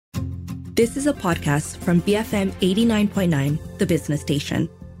This is a podcast from BFM 89.9, the business station.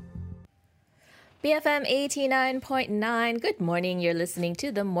 BFM 89.9. Good morning. You're listening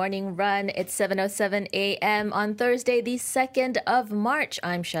to The Morning Run. It's 7:07 a.m. on Thursday, the 2nd of March.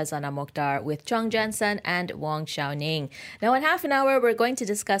 I'm Shazana Mokhtar with Chong Jansen and Wong Xiaoning. Now, in half an hour, we're going to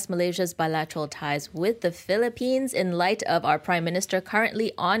discuss Malaysia's bilateral ties with the Philippines in light of our Prime Minister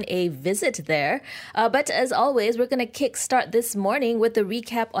currently on a visit there. But as always, we're going to kickstart this morning with a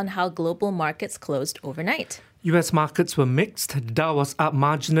recap on how global markets closed overnight. US markets were mixed. The Dow was up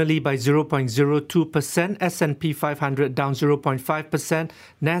marginally by 0.02%, S&P 500 down 0.5%,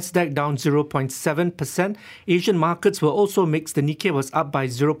 Nasdaq down 0.7%. Asian markets were also mixed. The Nikkei was up by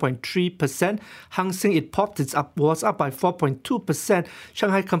 0.3%. Hang Seng, was up by 4.2%.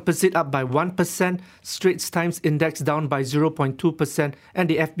 Shanghai Composite up by 1%. Straits Times Index down by 0.2%. And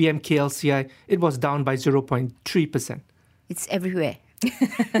the FBM KLCI, it was down by 0.3%. It's everywhere.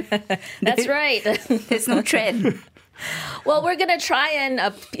 That's right. There's no trend. Well, we're going to try and,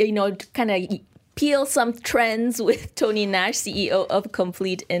 kind of peel some trends with Tony Nash, CEO of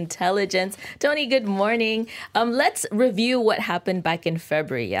Complete Intelligence. Tony, good morning. Let's review what happened back in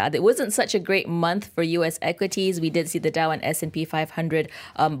February. Yeah, it wasn't such a great month for U.S. equities. We did see the Dow and S&P 500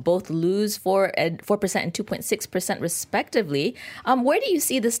 both lose 4% and 2.6% respectively. Where do you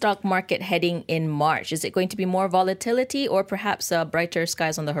see the stock market heading in March? Is it going to be more volatility or perhaps brighter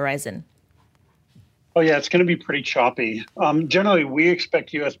skies on the horizon? Oh, yeah, it's going to be pretty choppy. Generally, we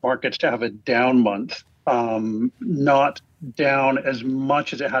expect U.S. markets to have a down month, not down as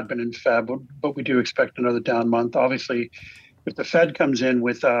much as it had been in Feb, but we do expect another down month. Obviously, if the Fed comes in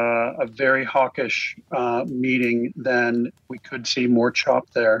with a very hawkish meeting, then we could see more chop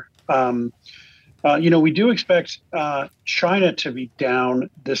there. We do expect China to be down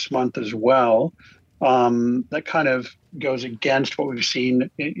this month as well. That kind of goes against what we've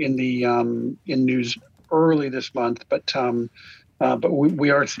seen in news early this month, but we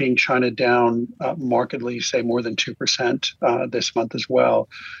are seeing China down markedly, say more than 2% this month as well.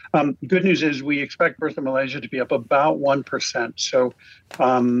 Good news is we expect Bertha Malaysia to be up about 1%. So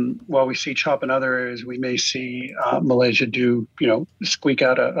while we see chop in other areas, we may see Malaysia squeak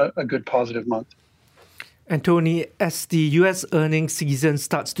out a good positive month. And Tony, as the US earnings season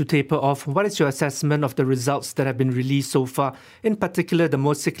starts to taper off, what is your assessment of the results that have been released so far, in particular the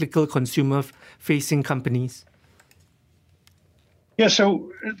more cyclical consumer-facing companies? Yeah,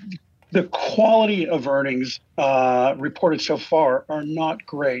 so the quality of earnings reported so far are not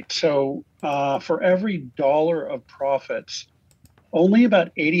great. So for every dollar of profits, only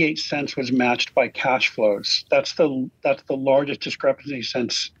about 88 cents was matched by cash flows. That's the largest discrepancy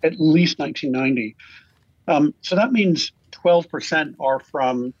since at least 1990. So that means 12% are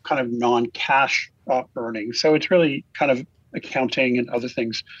from kind of non-cash earnings. So it's really kind of accounting and other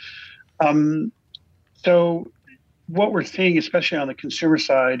things. So what we're seeing, especially on the consumer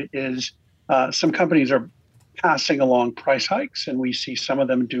side, is some companies are passing along price hikes, and we see some of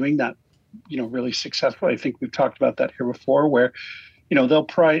them doing that, really successfully. I think we've talked about that here before, where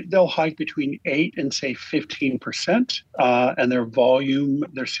they'll hike between 8 and say 15%, and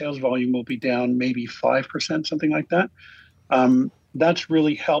their sales volume will be down maybe 5%, something like that. That's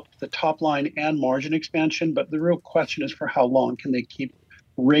really helped the top line and margin expansion. But the real question is for how long can they keep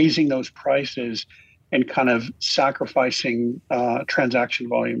raising those prices and kind of sacrificing transaction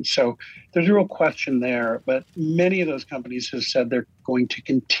volume. So there's a real question there. But many of those companies have said they're going to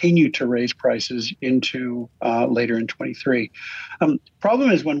continue to raise prices into later in 23. Problem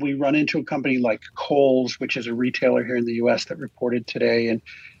is when we run into a company like Kohl's, which is a retailer here in the U.S. that reported today, and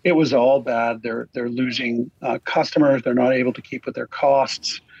it was all bad. They're losing customers. They're not able to keep with their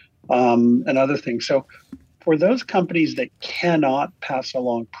costs and other things. So for those companies that cannot pass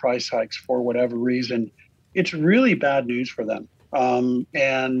along price hikes for whatever reason, it's really bad news for them. In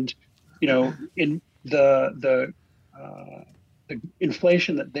the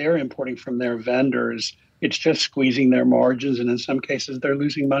inflation that they're importing from their vendors, it's just squeezing their margins, and in some cases, they're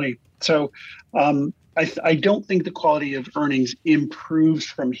losing money. So I don't think the quality of earnings improves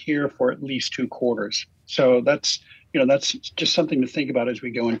from here for at least 2 quarters. So that's just something to think about as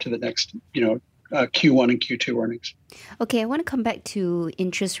we go into the next, Q1 and Q2 earnings. Okay, I want to come back to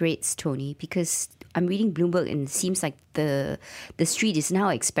interest rates, Tony, because I'm reading Bloomberg and it seems like the street is now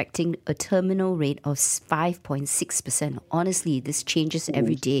expecting a terminal rate of 5.6%. Honestly, this changes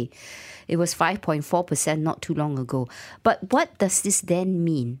every day. It was 5.4% not too long ago. But what does this then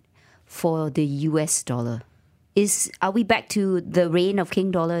mean for the US dollar? Are we back to the reign of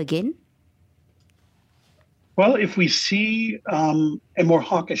King Dollar again? Well, if we see a more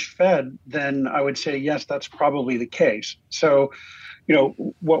hawkish Fed, then I would say, yes, that's probably the case. So,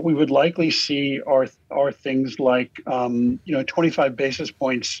 what we would likely see are things like, 25 basis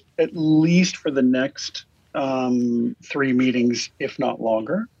points, at least for the next 3 meetings, if not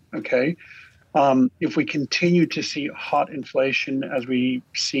longer. Okay. If we continue to see hot inflation as we've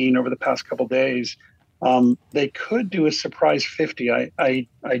seen over the past couple of days, they could do a surprise 50. I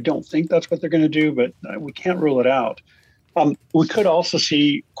don't think that's what they're going to do, but we can't rule it out. We could also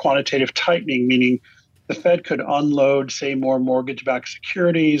see quantitative tightening, meaning the Fed could unload, say, more mortgage-backed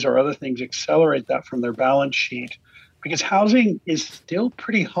securities or other things, accelerate that from their balance sheet, because housing is still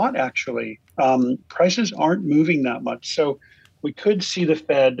pretty hot, actually. Prices aren't moving that much. So we could see the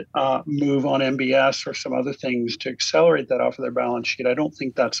Fed move on MBS or some other things to accelerate that off of their balance sheet. I don't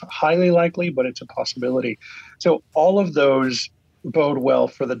think that's highly likely, but it's a possibility. So all of those bode well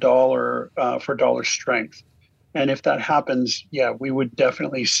for the dollar, for dollar strength. And if that happens, yeah, we would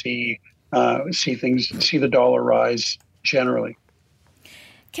definitely see the dollar rise generally.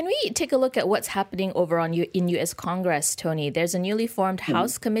 Can we take a look at what's happening over in U.S. Congress, Tony? There's a newly formed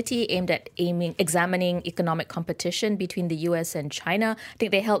House committee aimed at examining economic competition between the U.S. and China. I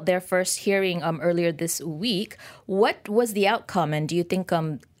think they held their first hearing earlier this week. What was the outcome? And do you think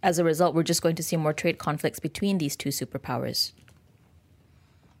as a result, we're just going to see more trade conflicts between these two superpowers?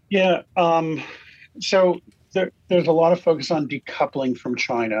 Yeah. So there's a lot of focus on decoupling from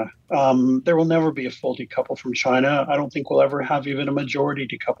China. There will never be a full decouple from China. I don't think we'll ever have even a majority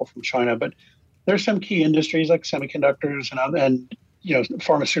decouple from China. But there's some key industries like semiconductors and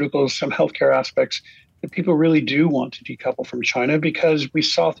pharmaceuticals, some healthcare aspects that people really do want to decouple from China, because we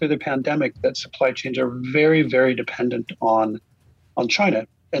saw through the pandemic that supply chains are very, very dependent on China.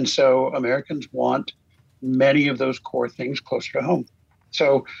 And so Americans want many of those core things closer to home.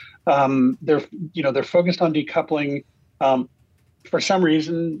 So they're focused on decoupling. For some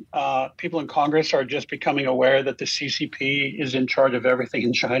reason, people in Congress are just becoming aware that the CCP is in charge of everything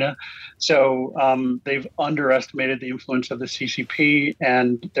in China. So they've underestimated the influence of the CCP,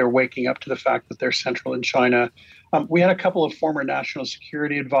 and they're waking up to the fact that they're central in China. We had a couple of former national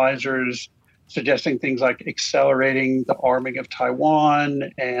security advisors suggesting things like accelerating the arming of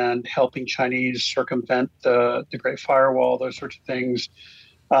Taiwan and helping Chinese circumvent the Great Firewall, those sorts of things.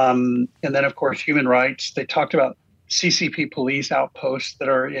 And then, of course, human rights. They talked about CCP police outposts that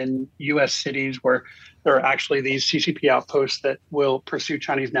are in U.S. cities where there are actually these CCP outposts that will pursue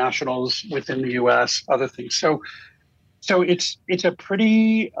Chinese nationals within the U.S., other things. So it's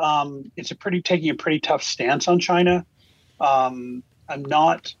taking a pretty tough stance on China. I'm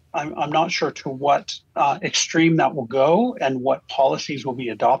not sure to what extreme that will go and what policies will be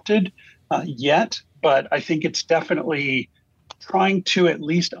adopted yet, but I think it's definitely trying to at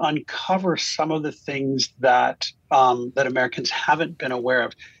least uncover some of the things that Americans haven't been aware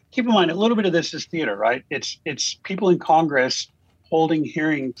of. Keep in mind, a little bit of this is theater, right? It's people in Congress holding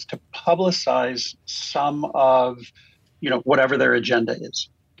hearings to publicize some of whatever their agenda is.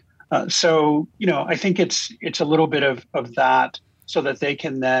 So I think it's a little bit of that, so that they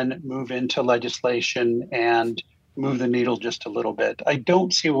can then move into legislation and move the needle just a little bit. I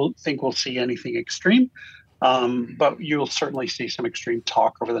don't think we'll see anything extreme, but you'll certainly see some extreme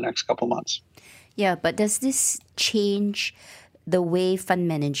talk over the next couple months. Yeah, but does this change the way fund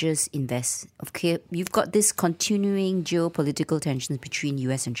managers invest? Okay, you've got this continuing geopolitical tensions between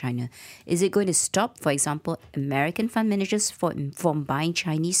US and China. Is it going to stop, for example, American fund managers from buying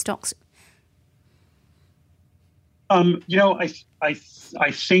Chinese stocks? I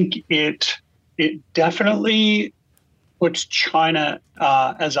think it definitely puts China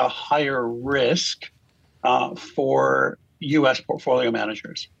as a higher risk for U.S. portfolio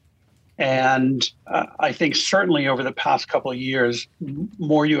managers. And I think certainly over the past couple of years,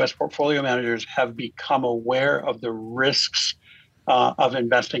 more U.S. portfolio managers have become aware of the risks of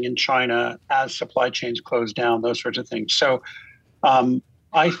investing in China as supply chains close down, those sorts of things. So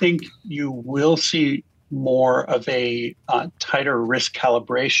I think you will see more of a tighter risk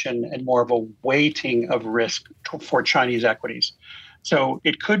calibration and more of a weighting of risk for Chinese equities. So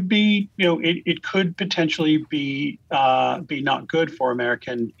it could be, it could potentially be not good for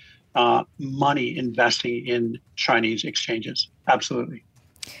American money investing in Chinese exchanges. Absolutely.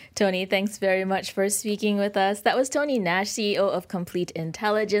 Tony, thanks very much for speaking with us. That was Tony Nash, CEO of Complete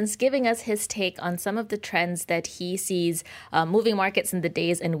Intelligence, giving us his take on some of the trends that he sees moving markets in the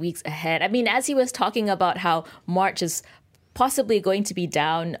days and weeks ahead. I mean, as he was talking about how March is possibly going to be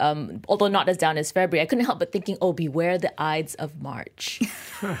down, although not as down as February. I couldn't help but thinking, oh, beware the Ides of March.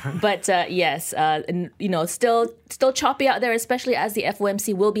 But yes, still choppy out there, especially as the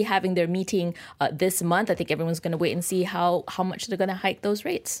FOMC will be having their meeting this month. I think everyone's going to wait and see how much they're going to hike those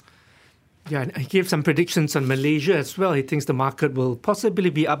rates. Yeah, and he gave some predictions on Malaysia as well. He thinks the market will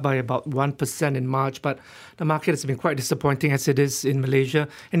possibly be up by about 1% in March, but the market has been quite disappointing as it is in Malaysia.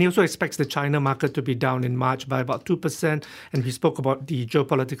 And he also expects the China market to be down in March by about 2%. And he spoke about the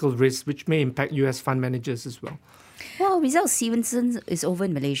geopolitical risks, which may impact US fund managers as well. Well, results season is over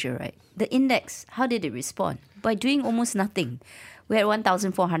in Malaysia, right? The index, how did it respond? By doing almost nothing. We're at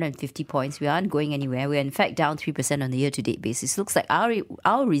 1,450 points. We aren't going anywhere. We're in fact down 3% on the year-to-date basis. Looks like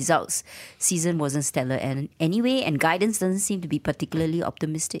our results season wasn't stellar anyway, and guidance doesn't seem to be particularly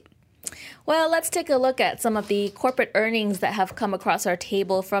optimistic. Well, let's take a look at some of the corporate earnings that have come across our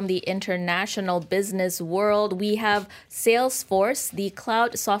table from the international business world. We have Salesforce, the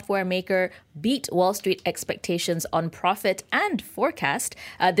cloud software maker, beat Wall Street expectations on profit and forecast.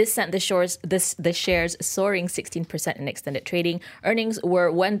 This sent the shares soaring 16% in extended trading. Earnings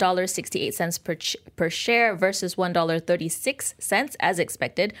were $1.68 per share versus $1.36 as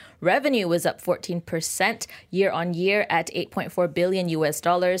expected. Revenue was up 14% year on year at $8.4 billion US.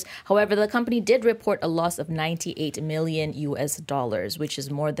 However, the company did report a loss of $98 million US, which is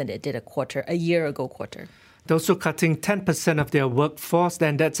more than it did a year ago quarter. They're also cutting 10% of their workforce,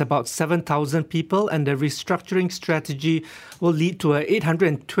 and that's about 7,000 people. And the restructuring strategy will lead to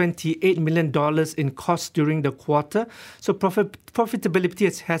 $828 million in costs during the quarter. So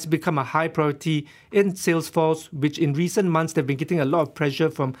profitability has become a high priority in Salesforce, which in recent months they've been getting a lot of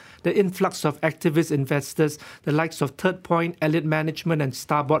pressure from the influx of activist investors, the likes of Third Point, Elliott Management, and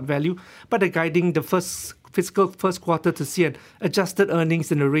Starboard Value. But they're guiding the fiscal first quarter to see an adjusted earnings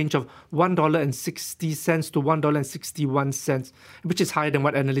in the range of $1.60 to $1.61, which is higher than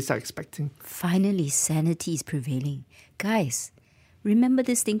what analysts are expecting. Finally, sanity is prevailing. Guys, remember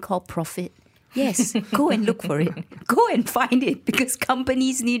this thing called profit? Yes, go and look for it. Go and find it because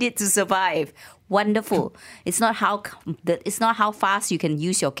companies need it to survive. Wonderful. It's not how fast you can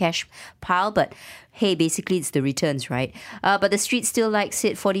use your cash pile, but hey, basically it's the returns, right? But the street still likes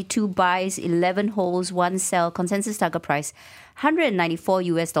it. 42 buys, 11 holds, 1 sell. Consensus target price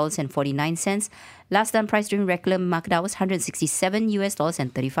 $194.49. Last done price during regular market hours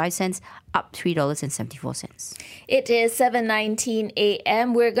 $167.35, up $3.74. It is 7:19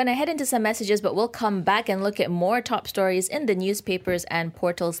 a.m. We're going to head into some messages, but we'll come back and look at more top stories in the newspapers and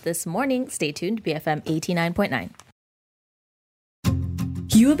portals this morning. Stay tuned, BFM 89.9.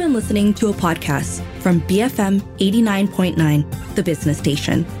 You have been listening to a podcast from BFM 89.9, the business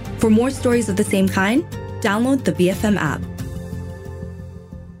station. For more stories of the same kind, download the BFM app.